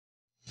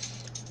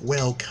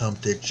Welcome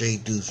to J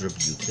Do's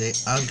Review. Today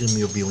I'm going to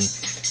be reviewing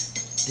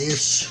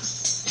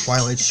this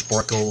Twilight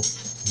Sparkle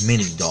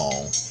mini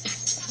doll.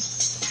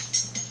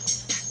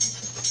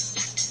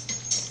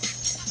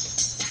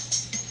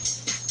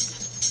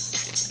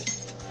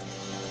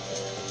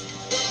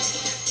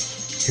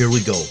 Here we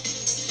go.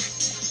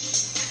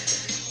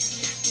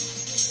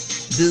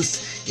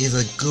 This is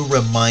a good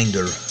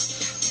reminder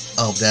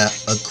of that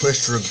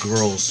Equestria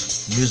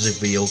Girls music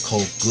video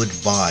called Good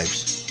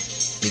Vibes,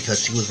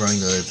 because she was wearing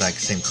the exact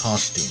same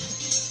costume.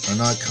 Or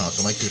not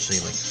costume, I could say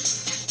like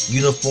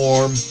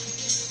uniform,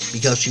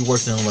 because she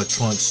works in an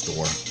electronics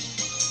store.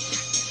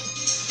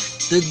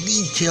 The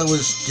detail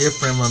is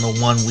different from the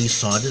one we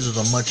saw. This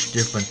is a much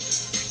different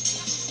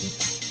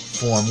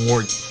form,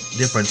 more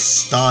different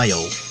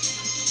style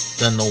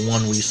than the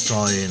one we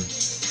saw in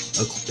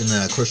the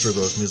Equestria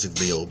Girls music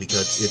video,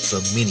 because it's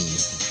a mini.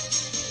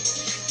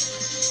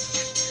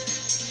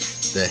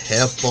 The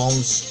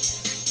headphones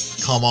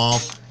come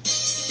off,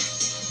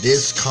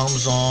 this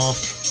comes off,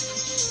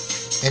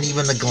 and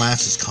even the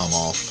glasses come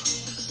off.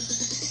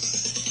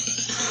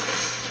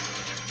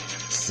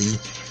 See?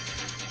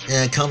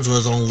 And it comes with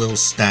its own little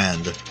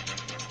stand.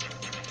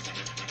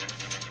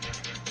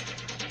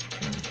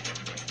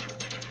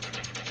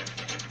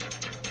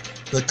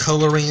 The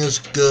coloring is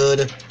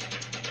good.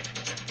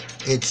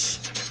 It's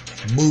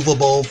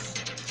movable.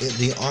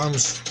 The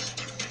arms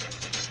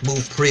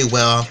move pretty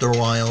well after a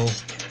while,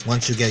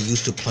 once you get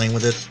used to playing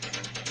with it.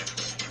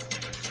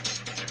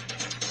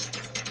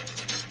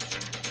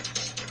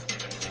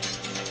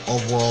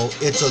 Overall,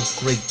 it's a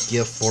great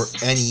gift for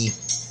any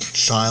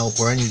child,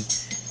 for any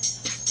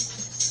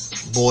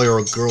boy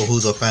or girl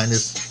who's a fan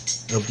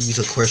of these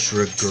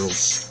Equestria Girls.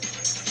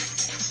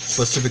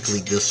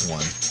 Specifically this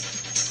one.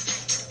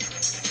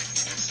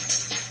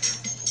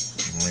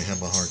 I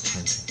have a hard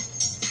time.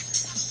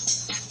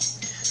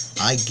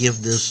 I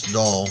give this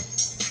doll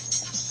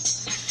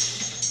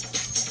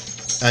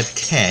a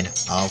 10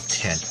 out of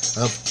 10.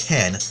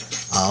 10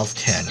 out of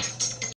 10.